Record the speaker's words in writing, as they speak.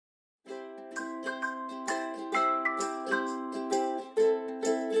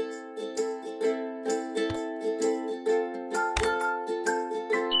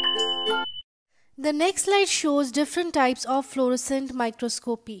The next slide shows different types of fluorescent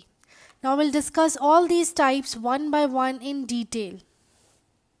microscopy. Now we'll discuss all these types one by one in detail.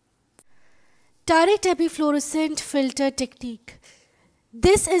 Direct epifluorescent filter technique.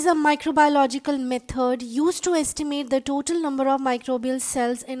 This is a microbiological method used to estimate the total number of microbial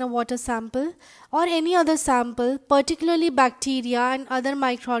cells in a water sample or any other sample, particularly bacteria and other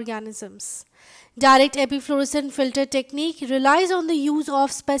microorganisms. Direct epifluorescent filter technique relies on the use of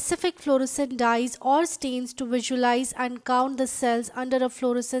specific fluorescent dyes or stains to visualize and count the cells under a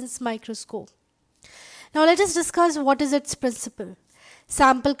fluorescence microscope. Now let us discuss what is its principle.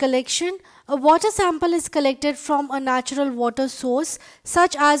 Sample collection. A water sample is collected from a natural water source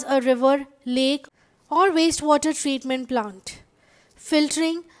such as a river, lake or wastewater treatment plant.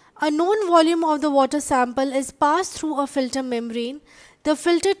 Filtering. A known volume of the water sample is passed through a filter membrane. The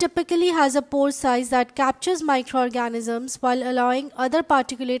filter typically has a pore size that captures microorganisms while allowing other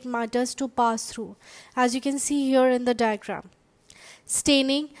particulate matters to pass through, as you can see here in the diagram.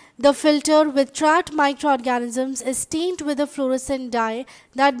 Staining. The filter with trapped microorganisms is stained with a fluorescent dye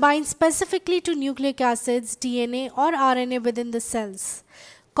that binds specifically to nucleic acids, DNA or RNA within the cells.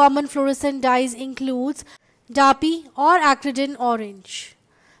 Common fluorescent dyes includes DAPI or acridine orange.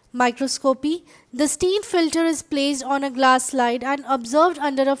 Microscopy. The stained filter is placed on a glass slide and observed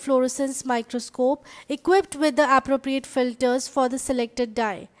under a fluorescence microscope equipped with the appropriate filters for the selected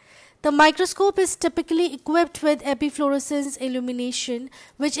dye. The microscope is typically equipped with epifluorescence illumination,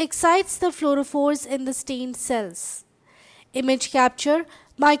 which excites the fluorophores in the stained cells. Image capture.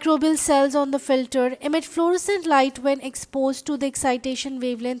 Microbial cells on the filter emit fluorescent light when exposed to the excitation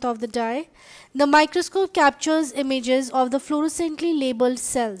wavelength of the dye. The microscope captures images of the fluorescently labeled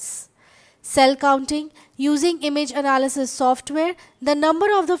cells. Cell counting. Using image analysis software, the number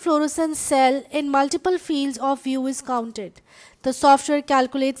of the fluorescent cell in multiple fields of view is counted. The software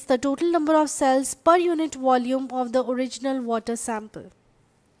calculates the total number of cells per unit volume of the original water sample.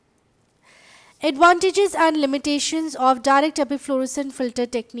 Advantages and limitations of direct epifluorescent filter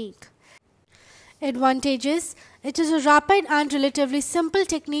technique. Advantages. It is a rapid and relatively simple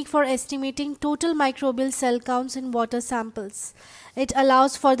technique for estimating total microbial cell counts in water samples. It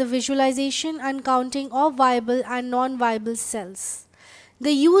allows for the visualization and counting of viable and non-viable cells.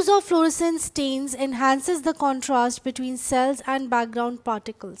 The use of fluorescent stains enhances the contrast between cells and background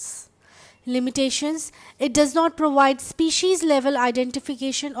particles. Limitations. It does not provide species-level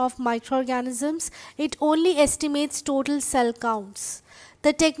identification of microorganisms. It only estimates total cell counts.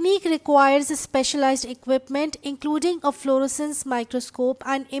 The technique requires specialized equipment, including a fluorescence microscope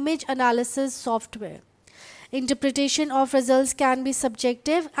and image analysis software. Interpretation of results can be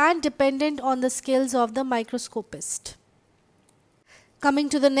subjective and dependent on the skills of the microscopist. Coming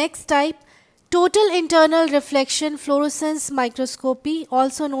to the next type, total internal reflection fluorescence microscopy,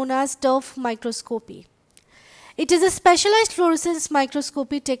 also known as turf microscopy. It is a specialized fluorescence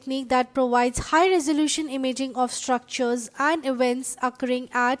microscopy technique that provides high-resolution imaging of structures and events occurring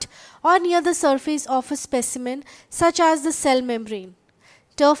at or near the surface of a specimen, such as the cell membrane.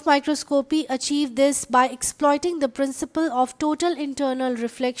 Turf microscopy achieves this by exploiting the principle of total internal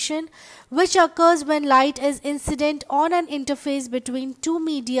reflection, which occurs when light is incident on an interface between two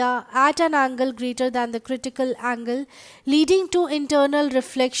media at an angle greater than the critical angle, leading to internal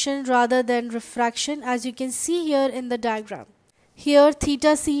reflection rather than refraction, as you can see here in the diagram. Here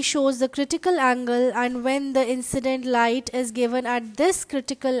theta c shows the critical angle, and when the incident light is given at this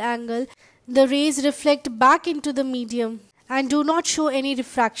critical angle, the rays reflect back into the medium and do not show any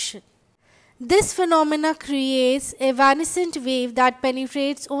refraction. This phenomena creates a evanescent wave that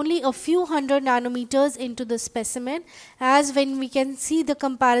penetrates only a few hundred nanometers into the specimen, as when we can see the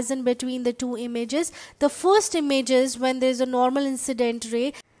comparison between the two images. The first image is when there is a normal incident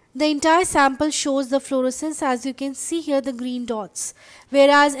ray. The entire sample shows the fluorescence, as you can see here, the green dots.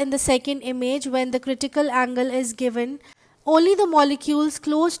 Whereas in the second image, when the critical angle is given, only the molecules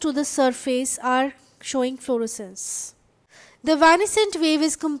close to the surface are showing fluorescence. The evanescent wave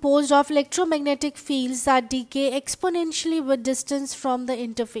is composed of electromagnetic fields that decay exponentially with distance from the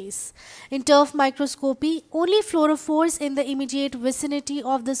interface. In turf microscopy, only fluorophores in the immediate vicinity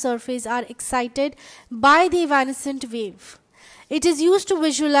of the surface are excited by the evanescent wave. It is used to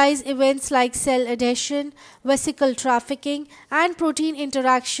visualize events like cell adhesion, vesicle trafficking, and protein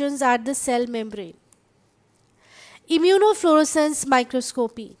interactions at the cell membrane. Immunofluorescence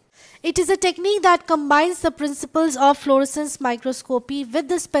microscopy. It is a technique that combines the principles of fluorescence microscopy with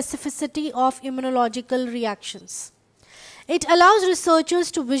the specificity of immunological reactions. It allows researchers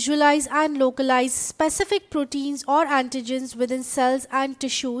to visualize and localize specific proteins or antigens within cells and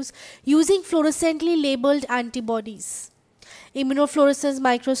tissues using fluorescently labeled antibodies. Immunofluorescence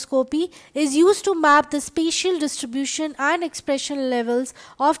microscopy is used to map the spatial distribution and expression levels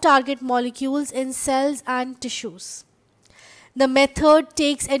of target molecules in cells and tissues. The method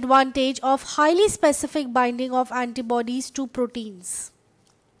takes advantage of highly specific binding of antibodies to proteins.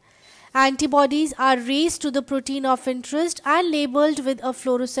 Antibodies are raised to the protein of interest and labeled with a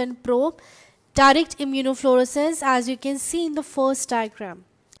fluorescent probe, direct immunofluorescence, as you can see in the first diagram.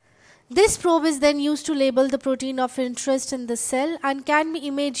 This probe is then used to label the protein of interest in the cell and can be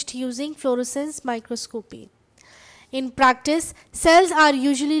imaged using fluorescence microscopy. In practice, cells are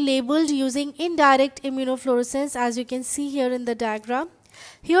usually labeled using indirect immunofluorescence, as you can see here in the diagram.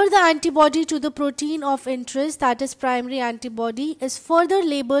 Here the antibody to the protein of interest, that is primary antibody, is further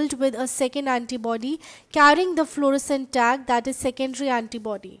labeled with a second antibody carrying the fluorescent tag, that is secondary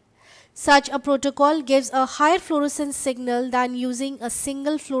antibody. Such a protocol gives a higher fluorescence signal than using a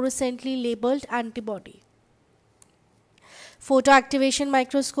single fluorescently labeled antibody. Photoactivation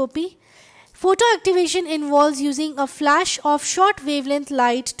microscopy. Photoactivation involves using a flash of short wavelength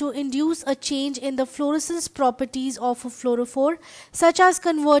light to induce a change in the fluorescence properties of a fluorophore, such as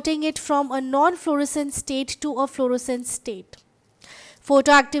converting it from a non-fluorescent state to a fluorescent state.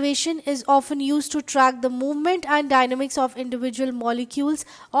 Photoactivation is often used to track the movement and dynamics of individual molecules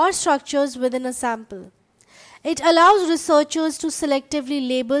or structures within a sample. It allows researchers to selectively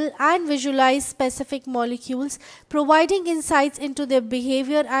label and visualize specific molecules, providing insights into their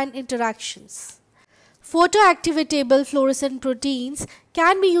behavior and interactions. Photoactivatable fluorescent proteins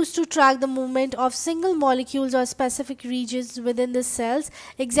can be used to track the movement of single molecules or specific regions within the cells,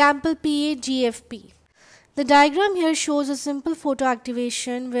 example PA-GFP. The diagram here shows a simple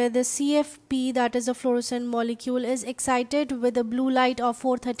photoactivation where the CFP, that is a fluorescent molecule, is excited with a blue light of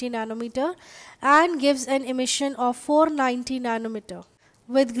 430 nanometer and gives an emission of 490 nanometer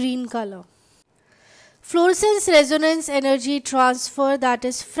with green color. Fluorescence resonance energy transfer, that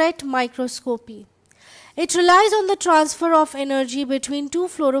is FRET microscopy. It relies on the transfer of energy between two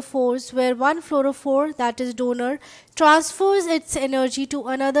fluorophores, where one fluorophore, that is donor, transfers its energy to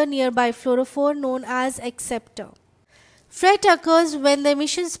another nearby fluorophore known as acceptor. FRET occurs when the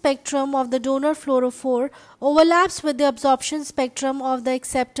emission spectrum of the donor fluorophore overlaps with the absorption spectrum of the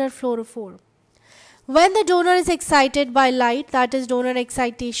acceptor fluorophore. When the donor is excited by light, that is donor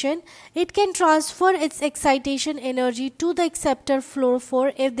excitation, it can transfer its excitation energy to the acceptor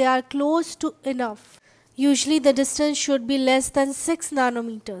fluorophore if they are close to enough. Usually the distance should be less than 6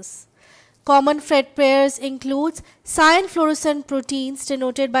 nanometers. Common FRET pairs includes cyan fluorescent proteins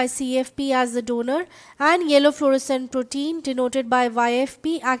denoted by CFP as the donor and yellow fluorescent protein denoted by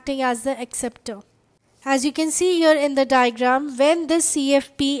YFP acting as the acceptor. As you can see here in the diagram, when this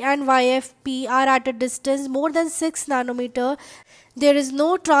CFP and YFP are at a distance more than 6 nanometer, there is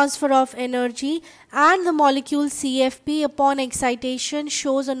no transfer of energy and the molecule CFP upon excitation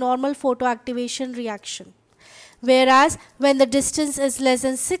shows a normal photoactivation reaction. Whereas when the distance is less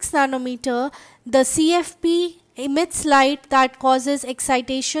than 6 nanometer, the CFP emits light that causes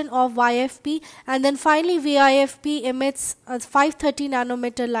excitation of YFP, and then finally YFP emits a 530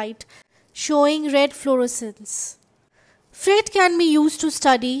 nanometer light showing red fluorescence. FRET can be used to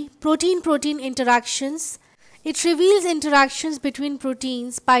study protein-protein interactions. It reveals interactions between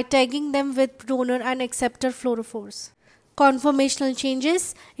proteins by tagging them with donor and acceptor fluorophores. Conformational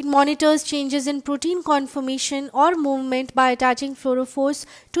changes. It monitors changes in protein conformation or movement by attaching fluorophores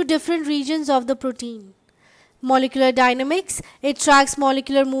to different regions of the protein. Molecular dynamics. It tracks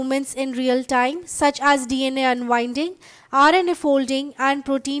molecular movements in real time, such as DNA unwinding, RNA folding, and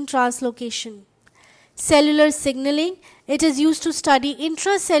protein translocation. Cellular signaling. It is used to study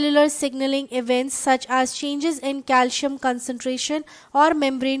intracellular signaling events such as changes in calcium concentration or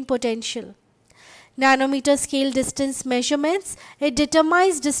membrane potential. Nanometer scale distance measurements. It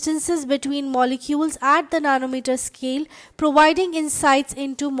determines distances between molecules at the nanometer scale, providing insights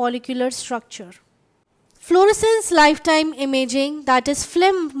into molecular structure. Fluorescence lifetime imaging, that is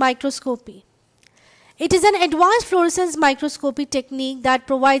film microscopy. It is an advanced fluorescence microscopy technique that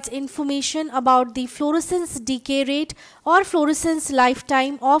provides information about the fluorescence decay rate or fluorescence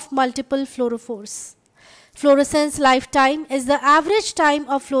lifetime of multiple fluorophores. Fluorescence lifetime is the average time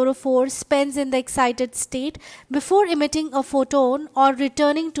a fluorophore spends in the excited state before emitting a photon or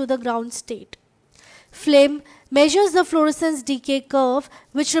returning to the ground state. Film measures the fluorescence decay curve,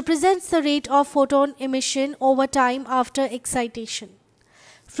 which represents the rate of photon emission over time after excitation.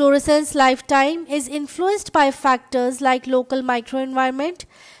 Fluorescence lifetime is influenced by factors like local microenvironment,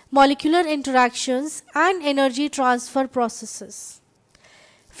 molecular interactions, and energy transfer processes.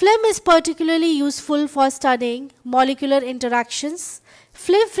 Film is particularly useful for studying molecular interactions.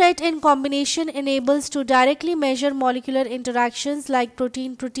 FLIFRET in combination enables to directly measure molecular interactions like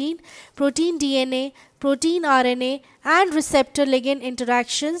protein-protein, protein-DNA, protein-RNA, and receptor-ligand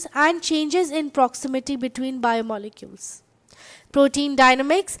interactions and changes in proximity between biomolecules. Protein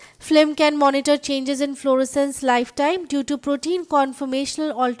dynamics. FLIM can monitor changes in fluorescence lifetime due to protein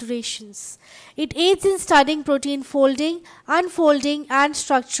conformational alterations. It aids in studying protein folding, unfolding, and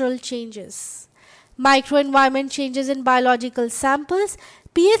structural changes. Microenvironment changes in biological samples.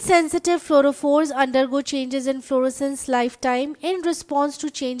 pH-sensitive fluorophores undergo changes in fluorescence lifetime in response to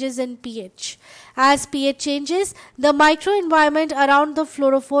changes in pH. As pH changes, the microenvironment around the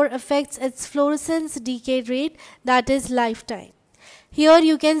fluorophore affects its fluorescence decay rate, that is lifetime. Here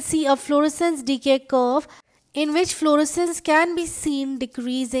you can see a fluorescence decay curve in which fluorescence can be seen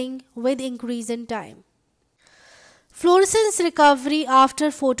decreasing with increase in time. Fluorescence recovery after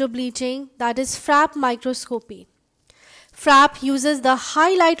photobleaching, that is FRAP microscopy. FRAP uses the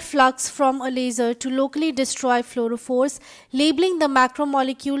highlight flux from a laser to locally destroy fluorophores, labeling the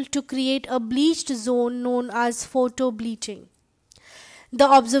macromolecule to create a bleached zone known as photobleaching. The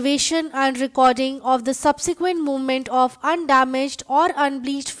observation and recording of the subsequent movement of undamaged or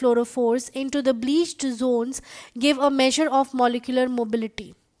unbleached fluorophores into the bleached zones give a measure of molecular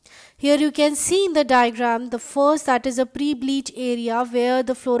mobility. Here you can see in the diagram the first, that is a pre-bleach area where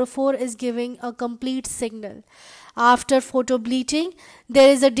the fluorophore is giving a complete signal. After photobleaching, there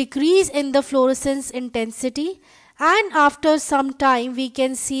is a decrease in the fluorescence intensity, and after some time we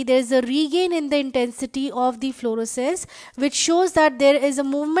can see there is a regain in the intensity of the fluorescence, which shows that there is a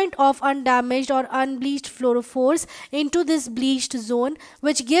movement of undamaged or unbleached fluorophores into this bleached zone,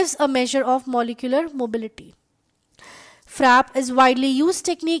 which gives a measure of molecular mobility. FRAP is widely used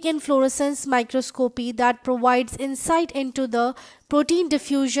technique in fluorescence microscopy that provides insight into the protein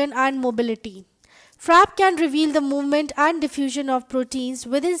diffusion and mobility. FRAP can reveal the movement and diffusion of proteins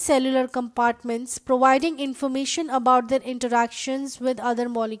within cellular compartments, providing information about their interactions with other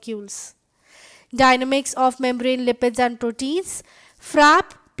molecules. Dynamics of membrane lipids and proteins.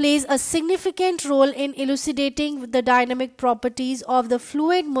 FRAP plays a significant role in elucidating the dynamic properties of the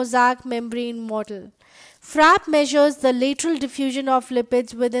fluid mosaic membrane model. FRAP measures the lateral diffusion of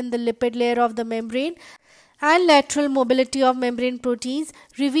lipids within the lipid layer of the membrane and lateral mobility of membrane proteins,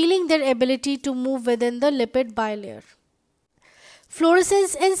 revealing their ability to move within the lipid bilayer.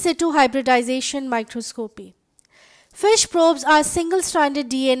 Fluorescence in situ hybridization microscopy. Fish probes are single-stranded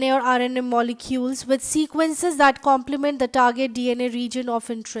DNA or RNA molecules with sequences that complement the target DNA region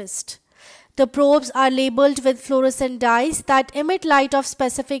of interest. The probes are labeled with fluorescent dyes that emit light of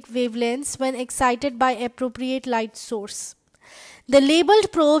specific wavelengths when excited by appropriate light source. The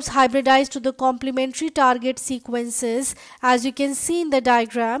labeled probes hybridize to the complementary target sequences, as you can see in the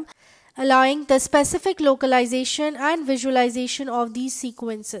diagram, allowing the specific localization and visualization of these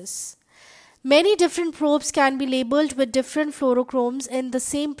sequences. Many different probes can be labeled with different fluorochromes in the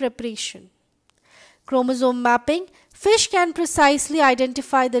same preparation. Chromosome mapping. Fish can precisely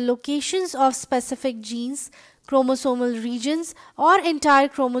identify the locations of specific genes, chromosomal regions, or entire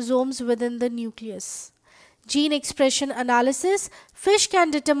chromosomes within the nucleus. Gene expression analysis. Fish can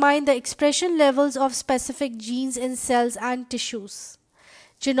determine the expression levels of specific genes in cells and tissues.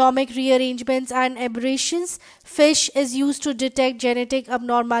 Genomic rearrangements and aberrations. Fish is used to detect genetic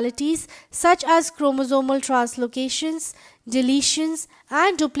abnormalities such as chromosomal translocations, deletions,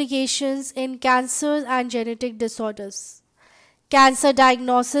 and duplications in cancers and genetic disorders. Cancer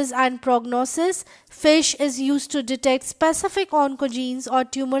diagnosis and prognosis. Fish is used to detect specific oncogenes or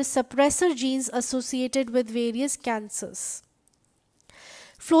tumor suppressor genes associated with various cancers.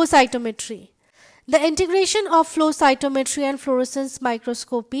 Flow cytometry. The integration of flow cytometry and fluorescence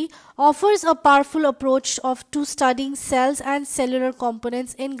microscopy offers a powerful approach to studying cells and cellular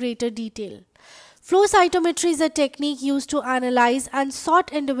components in greater detail. Flow cytometry is a technique used to analyze and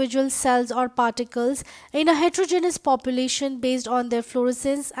sort individual cells or particles in a heterogeneous population based on their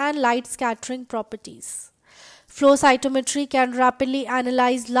fluorescence and light scattering properties. Flow cytometry can rapidly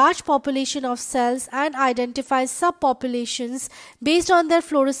analyze large population of cells and identify subpopulations based on their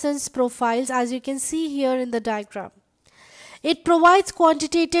fluorescence profiles, as you can see here in the diagram. It provides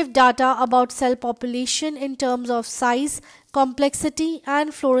quantitative data about cell population in terms of size, complexity,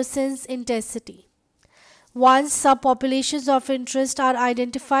 and fluorescence intensity. Once subpopulations of interest are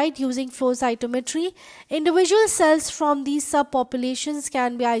identified using flow cytometry, individual cells from these subpopulations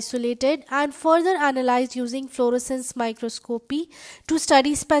can be isolated and further analyzed using fluorescence microscopy to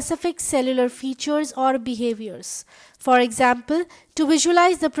study specific cellular features or behaviors. For example, to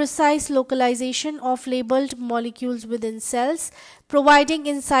visualize the precise localization of labeled molecules within cells, providing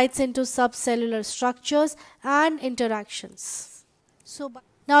insights into subcellular structures and interactions.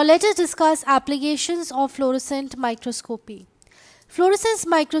 Now let us discuss applications of fluorescent microscopy. Fluorescence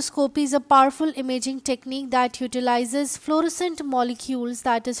microscopy is a powerful imaging technique that utilizes fluorescent molecules,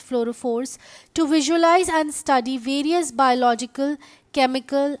 that is fluorophores, to visualize and study various biological,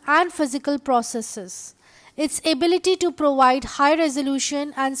 chemical and physical processes. Its ability to provide high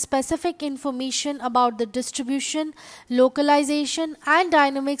resolution and specific information about the distribution, localization and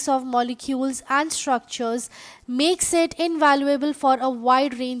dynamics of molecules and structures makes it invaluable for a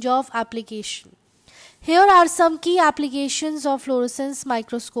wide range of applications. Here are some key applications of fluorescence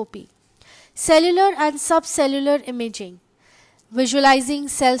microscopy. Cellular and subcellular imaging, visualizing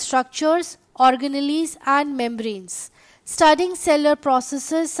cell structures, organelles and membranes, studying cellular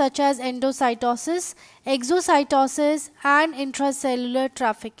processes such as endocytosis, exocytosis and intracellular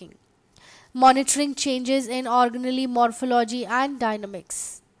trafficking, monitoring changes in organelle morphology and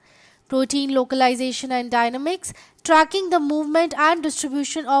dynamics, protein localization and dynamics, tracking the movement and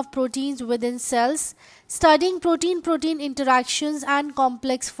distribution of proteins within cells, studying protein-protein interactions and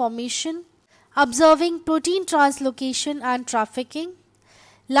complex formation, observing protein translocation and trafficking,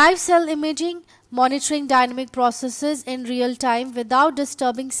 live cell imaging, monitoring dynamic processes in real time without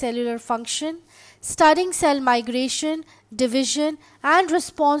disturbing cellular function, studying cell migration, division and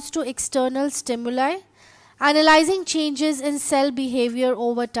response to external stimuli, analyzing changes in cell behavior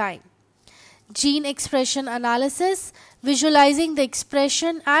over time. Gene expression analysis, visualizing the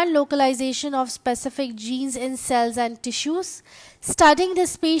expression and localization of specific genes in cells and tissues, studying the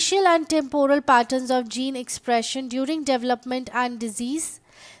spatial and temporal patterns of gene expression during development and disease,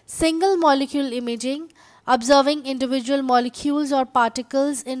 single molecule imaging, observing individual molecules or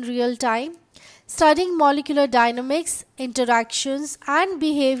particles in real time, studying molecular dynamics, interactions and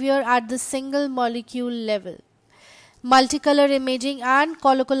behavior at the single molecule level. Multicolor imaging and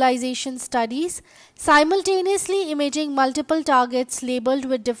colocalization studies, simultaneously imaging multiple targets labeled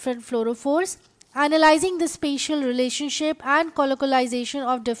with different fluorophores, analyzing the spatial relationship and colocalization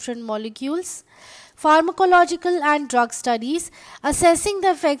of different molecules. Pharmacological and drug studies, assessing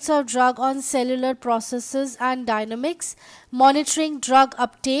the effects of drug on cellular processes and dynamics, monitoring drug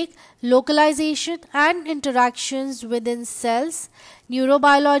uptake, localization and interactions within cells.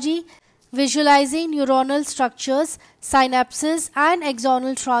 Neurobiology, visualizing neuronal structures, synapses and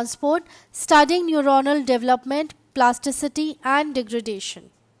axonal transport, studying neuronal development, plasticity and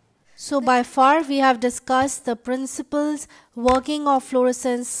degradation. So by far we have discussed the principles, working of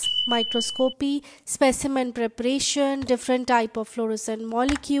fluorescence microscopy, specimen preparation, different type of fluorescent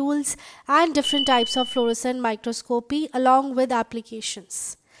molecules and different types of fluorescent microscopy along with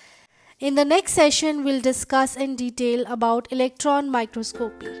applications. In the next session we'll discuss in detail about electron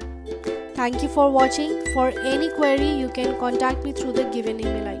microscopy. Thank you for watching. For any query, you can contact me through the given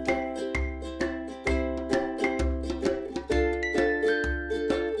email ID.